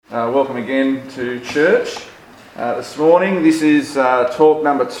Welcome again to church this morning. This is talk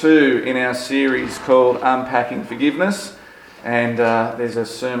number 2 in our series called Unpacking Forgiveness, and there's a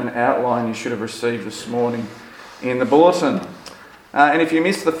sermon outline you should have received this morning in the bulletin. And if you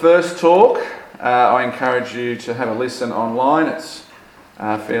missed the first talk, I encourage you to have a listen online. It's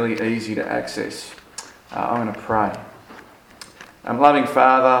fairly easy to access. I'm going to pray. Loving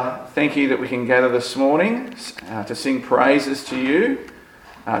Father, thank you that we can gather this morning to sing praises to you,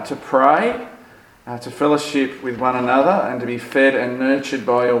 to pray, to fellowship with one another and to be fed and nurtured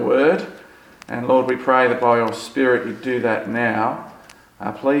by your word. And Lord, we pray that by your Spirit you do that now.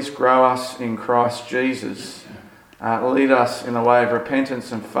 Please grow us in Christ Jesus. Lead us in the way of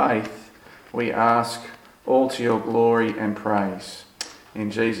repentance and faith. We ask all to your glory and praise.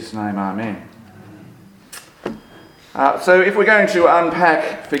 In Jesus' name, amen. So if we're going to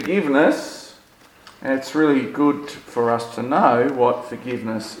unpack forgiveness, it's really good for us to know what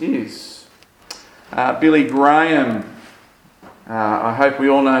forgiveness is. Billy Graham, I hope we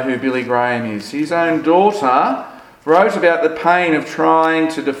all know who Billy Graham is. His own daughter wrote about the pain of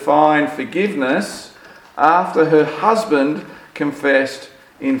trying to define forgiveness after her husband confessed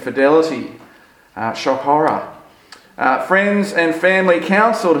infidelity. Shock horror. Friends and family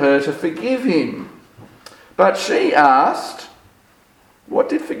counselled her to forgive him. But she asked, what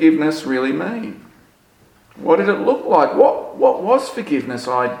did forgiveness really mean? What did it look like? What was forgiveness?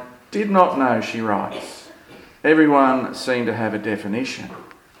 I did not know, she writes. Everyone seemed to have a definition.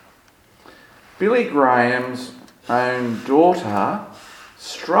 Billy Graham's own daughter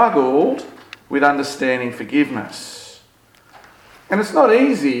struggled with understanding forgiveness. And it's not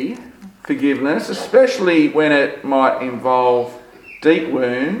easy, forgiveness, especially when it might involve deep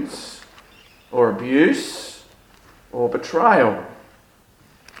wounds or abuse or betrayal.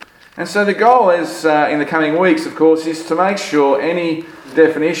 And so the goal is, in the coming weeks, of course, is to make sure any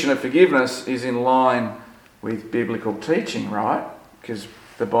definition of forgiveness is in line with biblical teaching, right? Because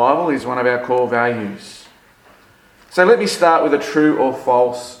the Bible is one of our core values. So let me start with a true or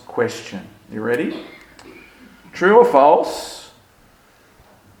false question. You ready? True or false?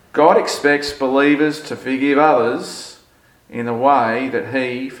 God expects believers to forgive others in the way that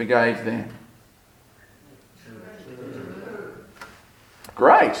he forgave them.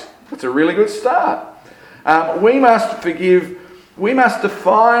 Great. That's a really good start. We must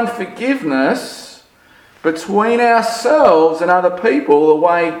define forgiveness between ourselves and other people the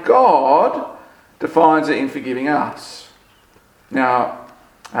way God defines it in forgiving us. Now,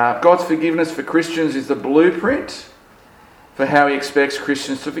 God's forgiveness for Christians is the blueprint for how he expects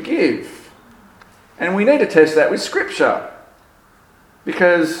Christians to forgive. And we need to test that with Scripture,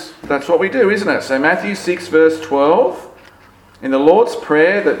 because that's what we do, isn't it? So Matthew 6 verse 12, in the Lord's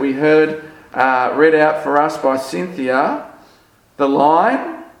Prayer that we heard read out for us by Cynthia, the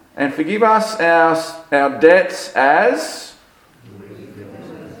line, and forgive us our debts as...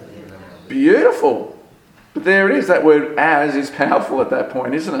 Beautiful. But there it is, that word as is powerful at that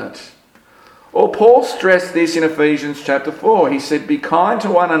point, isn't it? Or Paul stressed this in Ephesians chapter 4. He said, be kind to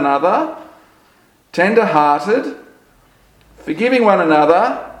one another, tender-hearted, forgiving one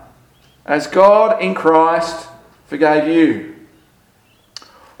another, as God in Christ forgave you.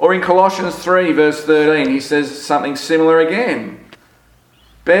 Or in Colossians 3 verse 13, he says something similar again.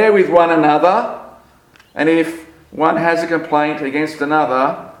 Bear with one another, and if one has a complaint against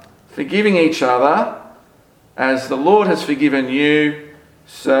another, forgiving each other, as the Lord has forgiven you,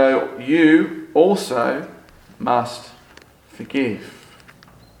 so you also must forgive.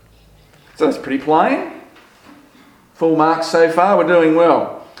 So that's pretty plain. Full marks so far, we're doing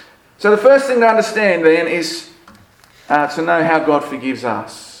well. So the first thing to understand then is to know how God forgives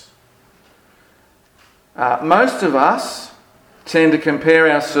us. Most of us tend to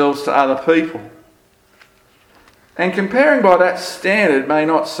compare ourselves to other people. And comparing by that standard may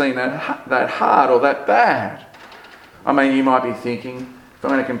not seem that hard or that bad. I mean, you might be thinking, if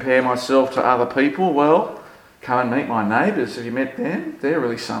I'm going to compare myself to other people, well, come and meet my neighbours. Have you met them? They're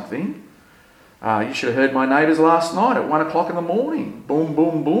really something. You should have heard my neighbours last night at 1 o'clock in the morning. Boom,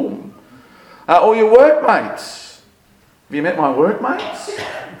 boom, boom. Or your workmates. Have you met my workmates?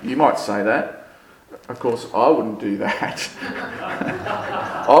 You might say that. Of course, I wouldn't do that.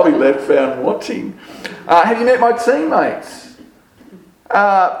 I'll be left found wanting. Have you met my teammates?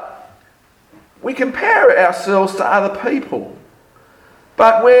 We compare ourselves to other people,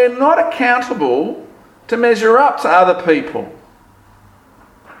 but we're not accountable to measure up to other people.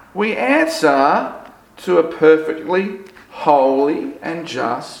 We answer to a perfectly holy and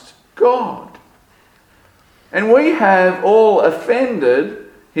just God. And we have all offended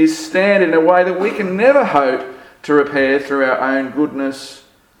his standard in a way that we can never hope to repair through our own goodness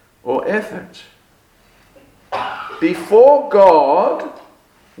or effort. Before God,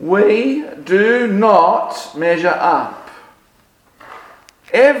 we do not measure up.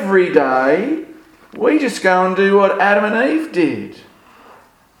 Every day, we just go and do what Adam and Eve did.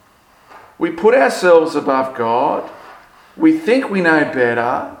 We put ourselves above God. We think we know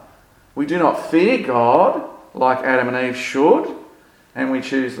better. We do not fear God like Adam and Eve should. And we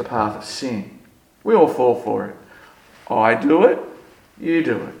choose the path of sin. We all fall for it. I do it. You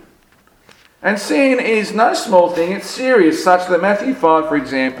do it. And sin is no small thing. It's serious, such that Matthew 5, for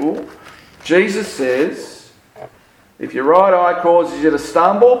example, Jesus says, if your right eye causes you to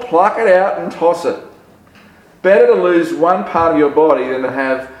stumble, pluck it out and toss it. Better to lose one part of your body than to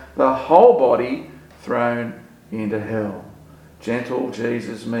have the whole body thrown into hell. Gentle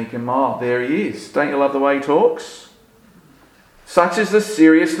Jesus, meek and mild. There he is. Don't you love the way he talks? Such is the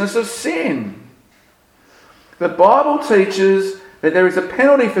seriousness of sin. The Bible teaches that there is a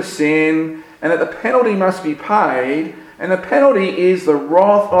penalty for sin and that the penalty must be paid, and the penalty is the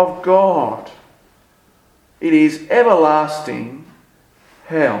wrath of God. It is everlasting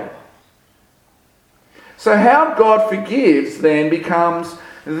hell. So how God forgives then becomes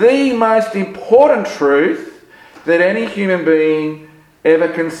the most important truth that any human being ever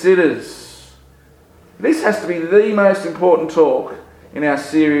considers. This has to be the most important talk in our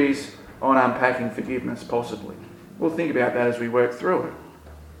series on unpacking forgiveness, possibly. We'll think about that as we work through it.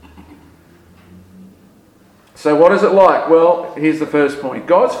 So what is it like? Well, here's the first point.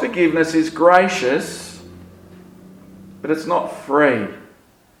 God's forgiveness is gracious, but it's not free.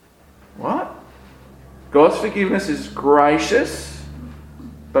 What? God's forgiveness is gracious,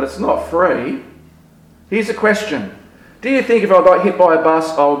 but it's not free. Here's a question. Do you think if I got hit by a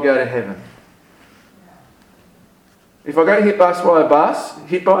bus, I would go to heaven? If I got hit by a bus,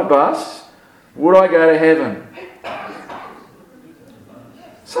 would I go to heaven?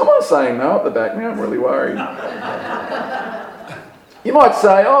 Someone's saying no at the back. Now I'm really worried. You might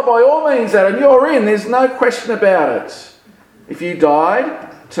say, oh, by all means, Adam, you're in. There's no question about it. If you died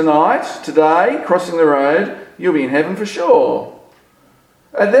today, crossing the road, you'll be in heaven for sure.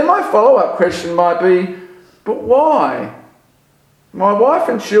 And then my follow-up question might be, but why? My wife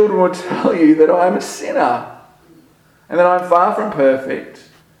and children will tell you that I am a sinner and that I'm far from perfect.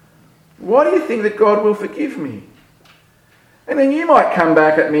 Why do you think that God will forgive me? And then you might come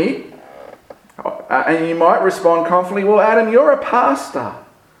back at me and you might respond confidently, well, Adam, you're a pastor.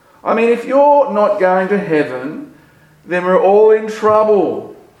 I mean, if you're not going to heaven, then we're all in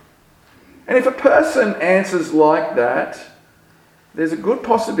trouble. And if a person answers like that, there's a good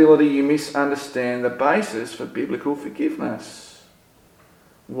possibility you misunderstand the basis for biblical forgiveness.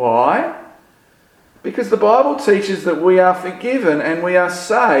 Why? Because the Bible teaches that we are forgiven and we are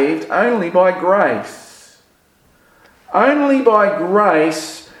saved only by grace. Only by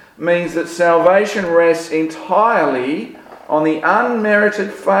grace means that salvation rests entirely on the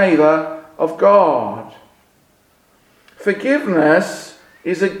unmerited favour of God. Forgiveness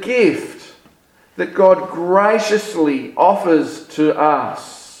is a gift that God graciously offers to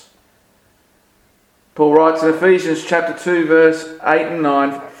us. Paul writes in Ephesians chapter 2 verse 8 and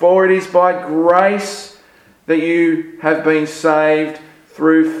 9, for it is by grace that you have been saved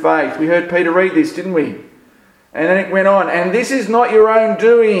through faith. We heard Peter read this, didn't we? And then it went on, and this is not your own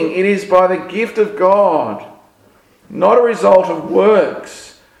doing, it is by the gift of God, not a result of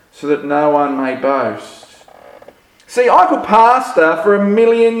works, so that no one may boast. See, I could pastor for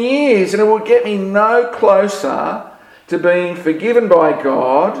 1,000,000 years and it would get me no closer to being forgiven by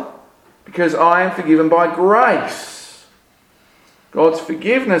God because I am forgiven by grace. God's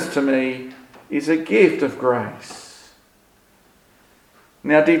forgiveness to me is a gift of grace.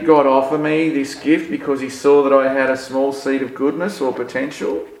 Now, did God offer me this gift because he saw that I had a small seed of goodness or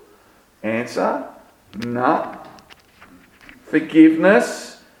potential? Answer, no.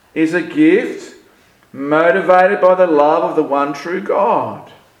 Forgiveness is a gift motivated by the love of the one true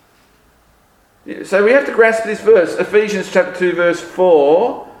God. So we have to grasp this verse. Ephesians chapter 2 verse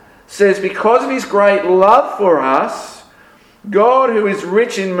 4 says, because of his great love for us, God, who is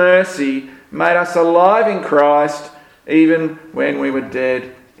rich in mercy, made us alive in Christ even when we were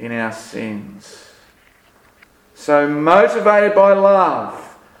dead in our sins. So motivated by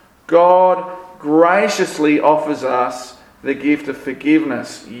love, God graciously offers us the gift of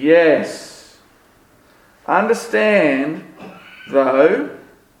forgiveness. Yes. Understand, though,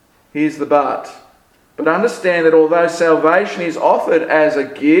 here's the but understand that although salvation is offered as a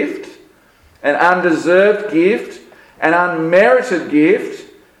gift, an undeserved gift, an unmerited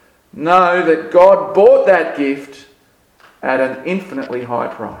gift, know that God bought that gift at an infinitely high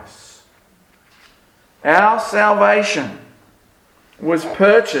price. Our salvation, was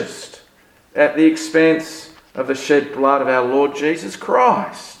purchased at the expense of the shed blood of our Lord Jesus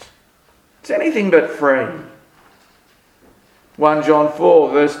Christ. It's anything but free. 1 John 4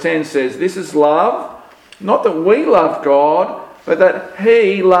 verse 10 says, "This is love, not that we loved God, but that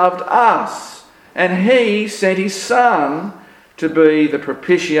He loved us, and He sent His Son to be the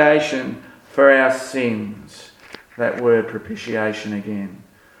propitiation for our sins." That word propitiation again.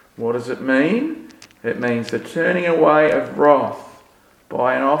 What does it mean? It means the turning away of wrath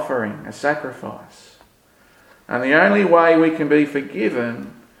by an offering, a sacrifice. And the only way we can be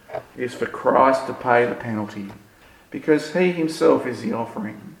forgiven is for Christ to pay the penalty, because He Himself is the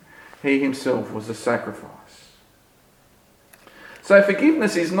offering. He Himself was the sacrifice. So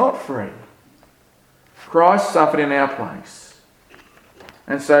forgiveness is not free. Christ suffered in our place.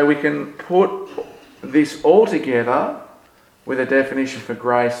 And so we can put this all together with a definition for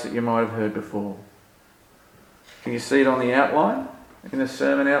grace that you might have heard before. Can you see it on the outline, in the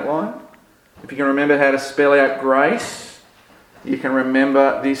sermon outline? If you can remember how to spell out grace, you can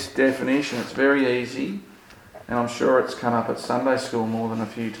remember this definition. It's very easy, and I'm sure it's come up at Sunday school more than a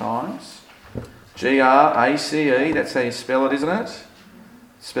few times. G-R-A-C-E, that's how you spell it, isn't it?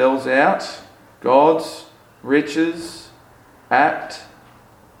 Spells out God's riches at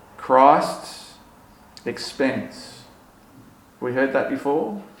Christ's expense. We heard that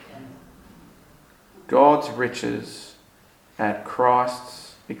before? God's riches at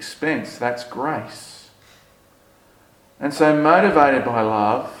Christ's expense. That's grace. And so, motivated by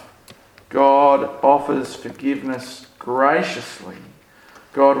love, God offers forgiveness graciously.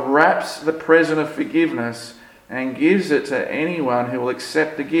 God wraps the present of forgiveness and gives it to anyone who will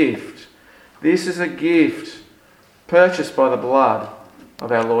accept the gift. This is a gift purchased by the blood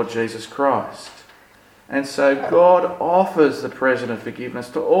of our Lord Jesus Christ. And so God offers the present of forgiveness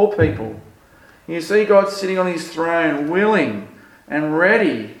to all people. You see God sitting on His throne, willing and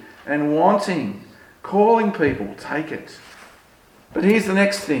ready and wanting, calling people, take it. But here's the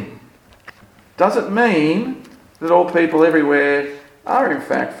next thing. Does it mean that all people everywhere are in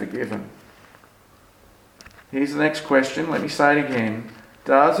fact forgiven? Here's the next question. Let me say it again.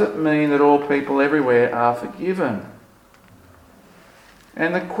 Does it mean that all people everywhere are forgiven?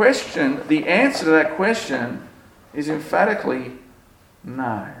 And the answer to that question is emphatically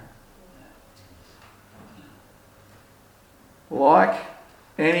no. Like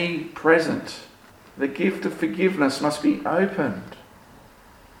any present, the gift of forgiveness must be opened.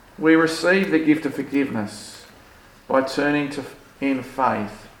 We receive the gift of forgiveness by turning in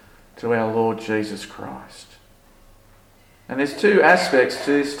faith to our Lord Jesus Christ. And there's two aspects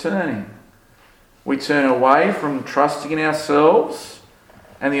to this turning. We turn away from trusting in ourselves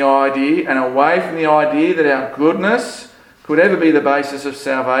and away from the idea that our goodness could ever be the basis of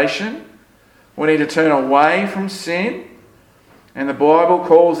salvation. We need to turn away from sin. And the Bible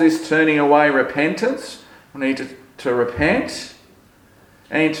calls this turning away repentance. We need to repent.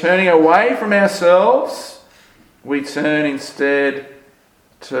 And in turning away from ourselves, we turn instead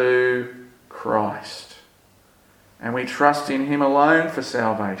to Christ. And we trust in Him alone for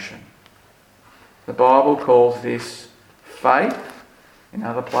salvation. The Bible calls this faith. In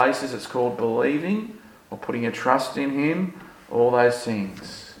other places it's called believing or putting your trust in Him, all those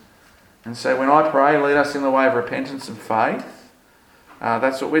things. And so when I pray, lead us in the way of repentance and faith,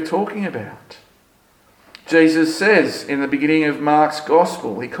 that's what we're talking about. Jesus says in the beginning of Mark's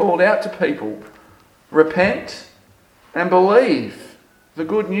Gospel, He called out to people, repent and believe the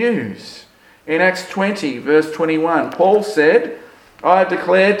good news. In Acts 20, verse 21, Paul said, I have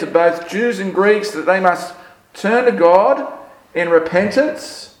declared to both Jews and Greeks that they must turn to God in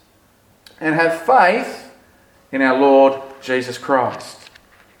repentance and have faith in our Lord Jesus Christ.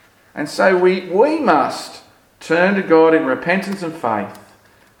 And so we must turn to God in repentance and faith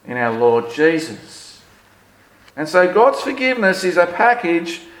in our Lord Jesus. And so God's forgiveness is a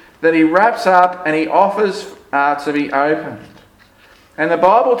package that He wraps up and He offers to be opened. And the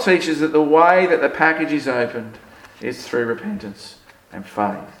Bible teaches that the way that the package is opened is through repentance and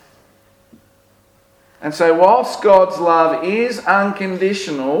faith. And so whilst God's love is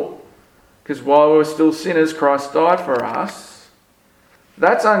unconditional, because while we were still sinners, Christ died for us,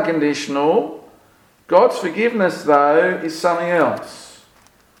 that's unconditional. God's forgiveness, though, is something else.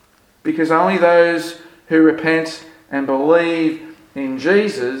 Because only those who repent and believe in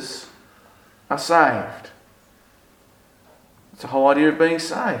Jesus are saved. It's the whole idea of being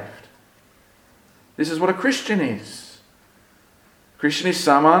saved. This is what a Christian is. A Christian is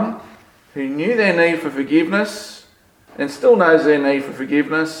someone who knew their need for forgiveness and still knows their need for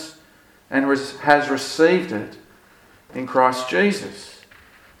forgiveness and has received it in Christ Jesus.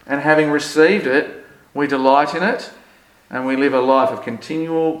 And having received it, we delight in it and we live a life of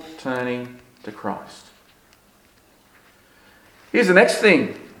continual turning to Christ. Here's the next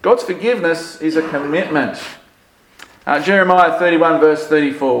thing. God's forgiveness is a commitment. Jeremiah 31 verse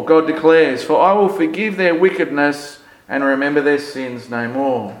 34, God declares, "For I will forgive their wickedness and remember their sins no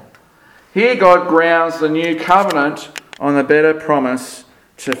more." Here God grounds the new covenant on the better promise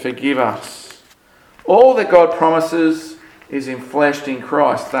to forgive us. All that God promises is enfleshed in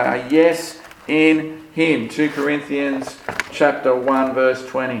Christ. They are yes in Him. 2 Corinthians chapter 1 verse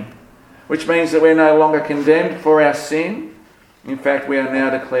 20. Which means that we're no longer condemned for our sin. In fact, we are now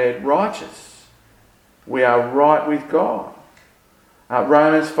declared righteous. We are right with God.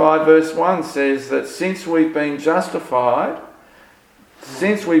 Romans 5 verse 1 says that since we've been justified,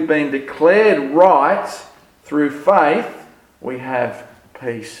 since we've been declared right through faith, we have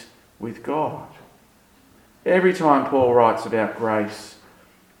peace with God. Every time Paul writes about grace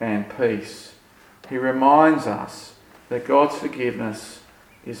and peace, he reminds us that God's forgiveness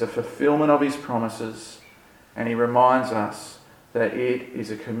is a fulfillment of His promises, and he reminds us that it is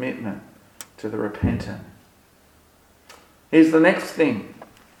a commitment to the repentant. Here's the next thing.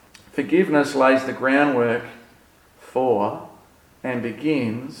 Forgiveness lays the groundwork for and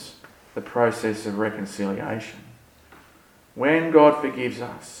begins the process of reconciliation. When God forgives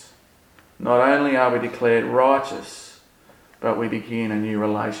us, not only are we declared righteous, but we begin a new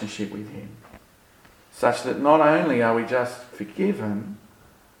relationship with Him, such that not only are we just forgiven,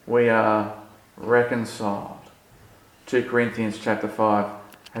 we are reconciled. 2 Corinthians chapter 5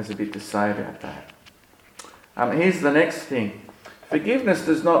 has a bit to say about that. Here's the next thing. Forgiveness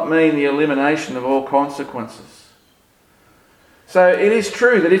does not mean the elimination of all consequences. So it is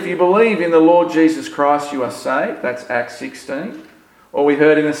true that if you believe in the Lord Jesus Christ, you are saved. That's Acts 16. Or we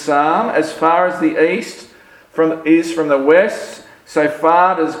heard in the Psalm, as far as the east is from the west, so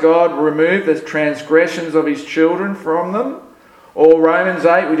far does God remove the transgressions of His children from them. Or Romans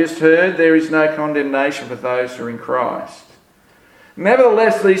 8, we just heard, there is no condemnation for those who are in Christ.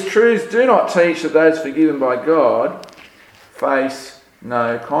 Nevertheless, these truths do not teach that those forgiven by God face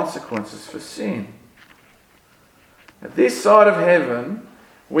no consequences for sin. At this side of heaven,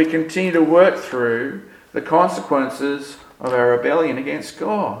 we continue to work through the consequences of our rebellion against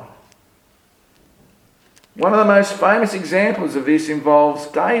God. One of the most famous examples of this involves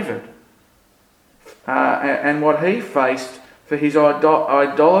David and what he faced for his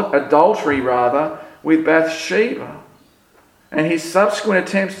adultery with Bathsheba, and his subsequent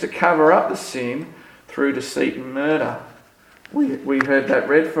attempts to cover up the sin through deceit and murder. We heard that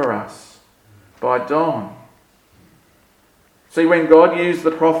read for us by Don. See, when God used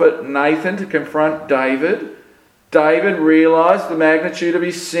the prophet Nathan to confront David, David realised the magnitude of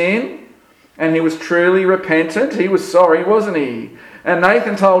his sin, and he was truly repentant. He was sorry, wasn't he? And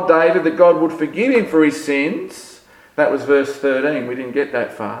Nathan told David that God would forgive him for his sins. That was verse 13. We didn't get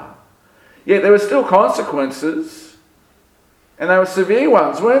that far. Yet there were still consequences, and they were severe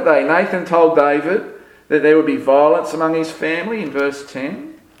ones, weren't they? Nathan told David that there would be violence among his family in verse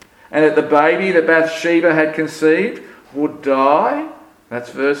 10, and that the baby that Bathsheba had conceived would die. That's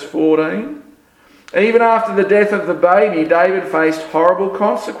verse 14. Even after the death of the baby, David faced horrible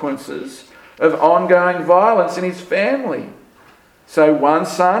consequences of ongoing violence in his family. So one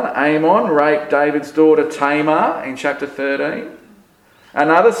son, Amon, raped David's daughter Tamar in chapter 13.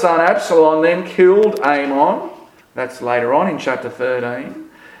 Another son, Absalom, then killed Amon. That's later on in chapter 13.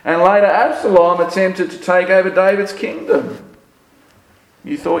 And later Absalom attempted to take over David's kingdom.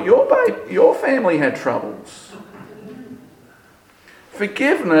 You thought your family had troubles.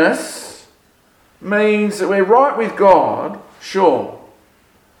 Forgiveness means that we're right with God, sure.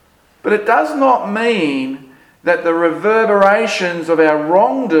 But it does not mean that the reverberations of our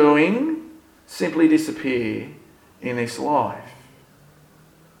wrongdoing simply disappear in this life.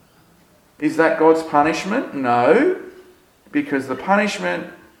 Is that God's punishment? No, because the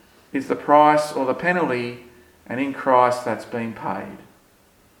punishment is the price or the penalty, and in Christ that's been paid.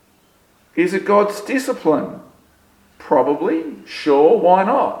 Is it God's discipline? Probably, sure, why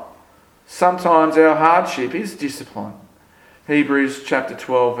not? Sometimes our hardship is discipline. Hebrews chapter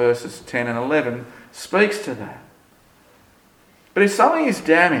 12 verses 10 and 11 speaks to that. But if something is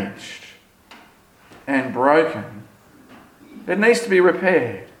damaged and broken, it needs to be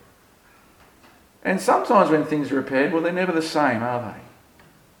repaired. And sometimes when things are repaired, well, they're never the same, are they?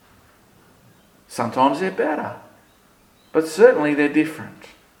 Sometimes they're better, but certainly they're different.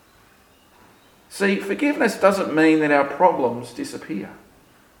 See, forgiveness doesn't mean that our problems disappear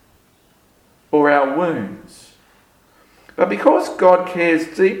or our wounds. But because God cares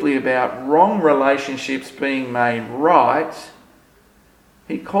deeply about wrong relationships being made right,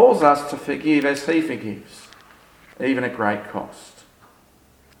 He calls us to forgive as He forgives, even at great cost.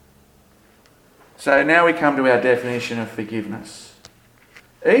 So now we come to our definition of forgiveness.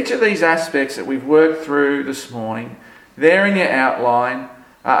 Each of these aspects that we've worked through this morning, there in your outline,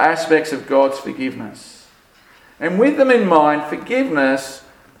 are aspects of God's forgiveness. And with them in mind, forgiveness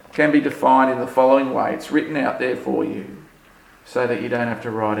can be defined in the following way. It's written out there for you so that you don't have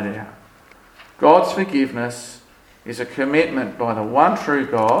to write it out. God's forgiveness is a commitment by the one true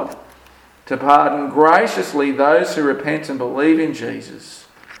God to pardon graciously those who repent and believe in Jesus,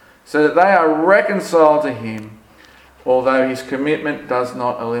 so that they are reconciled to him, although his commitment does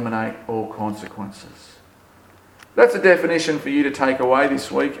not eliminate all consequences. That's a definition for you to take away this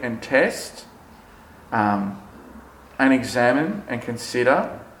week and test, and examine and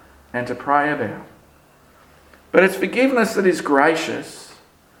consider and to pray about. But it's forgiveness that is gracious.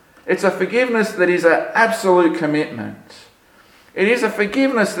 It's a forgiveness that is an absolute commitment. It is a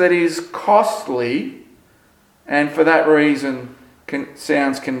forgiveness that is costly, and for that reason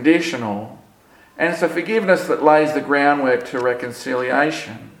sounds conditional. And it's a forgiveness that lays the groundwork to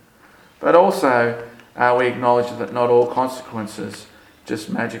reconciliation. But also, we acknowledge that not all consequences just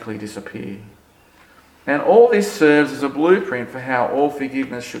magically disappear. And all this serves as a blueprint for how all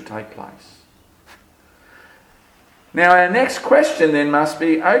forgiveness should take place. Now our next question then must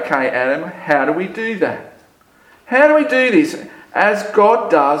be, okay, Adam, how do we do that? How do we do this? As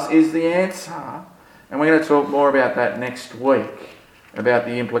God does is the answer. And we're going to talk more about that next week, about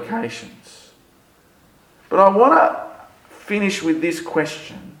the implications. But I want to finish with this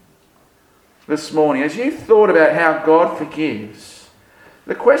question this morning. As you've thought about how God forgives,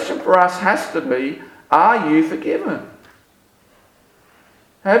 the question for us has to be, are you forgiven?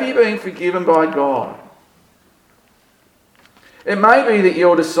 Have you been forgiven by God? It may be that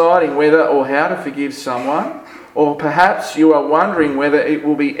you're deciding whether or how to forgive someone, or perhaps you are wondering whether it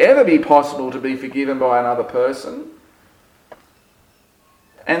will ever be possible to be forgiven by another person.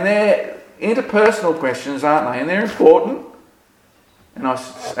 And they're interpersonal questions, aren't they? And they're important. And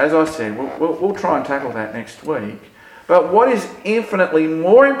as I said, we'll try and tackle that next week. But what is infinitely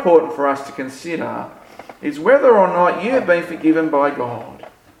more important for us to consider is whether or not you have been forgiven by God.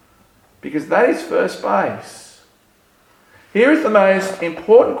 Because that is first base. Here is the most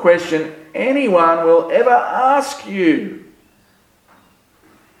important question anyone will ever ask you.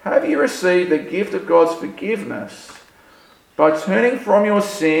 Have you received the gift of God's forgiveness by turning from your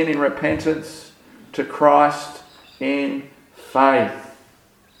sin in repentance to Christ in faith?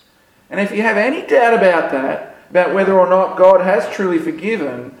 And if you have any doubt about that, about whether or not God has truly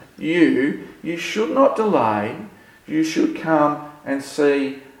forgiven you, you should not delay. You should come and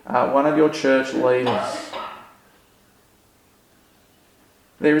see one of your church leaders.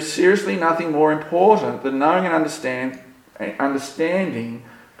 There is seriously nothing more important than knowing and understanding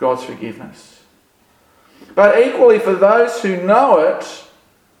God's forgiveness. But equally for those who know it,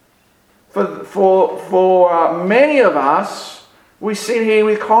 for many of us, we sit here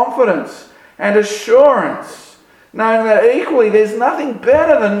with confidence and assurance, knowing that equally there's nothing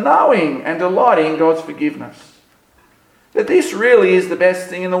better than knowing and delighting in God's forgiveness. That this really is the best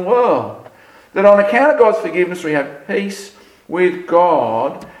thing in the world. That on account of God's forgiveness we have peace with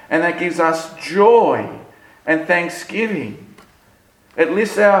God, and that gives us joy and thanksgiving. It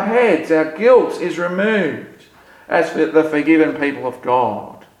lifts our heads, our guilt is removed as for the forgiven people of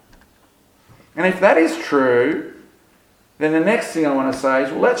God. And if that is true, then the next thing I want to say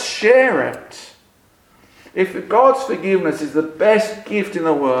is, well, let's share it. If God's forgiveness is the best gift in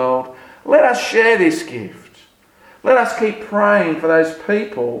the world, let us share this gift. Let us keep praying for those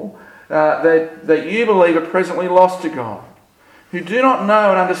people that you believe are presently lost to God, who do not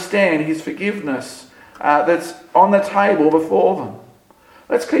know and understand his forgiveness that's on the table before them.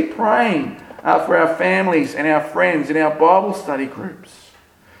 Let's keep praying for our families and our friends in our Bible study groups,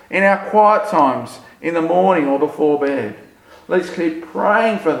 in our quiet times in the morning or before bed. Let's keep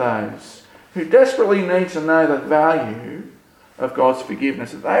praying for those who desperately need to know the value of God's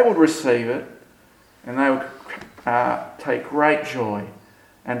forgiveness, that they would receive it and they would take great joy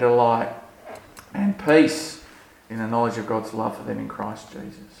and delight and peace in the knowledge of God's love for them in Christ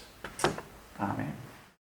Jesus. Amen.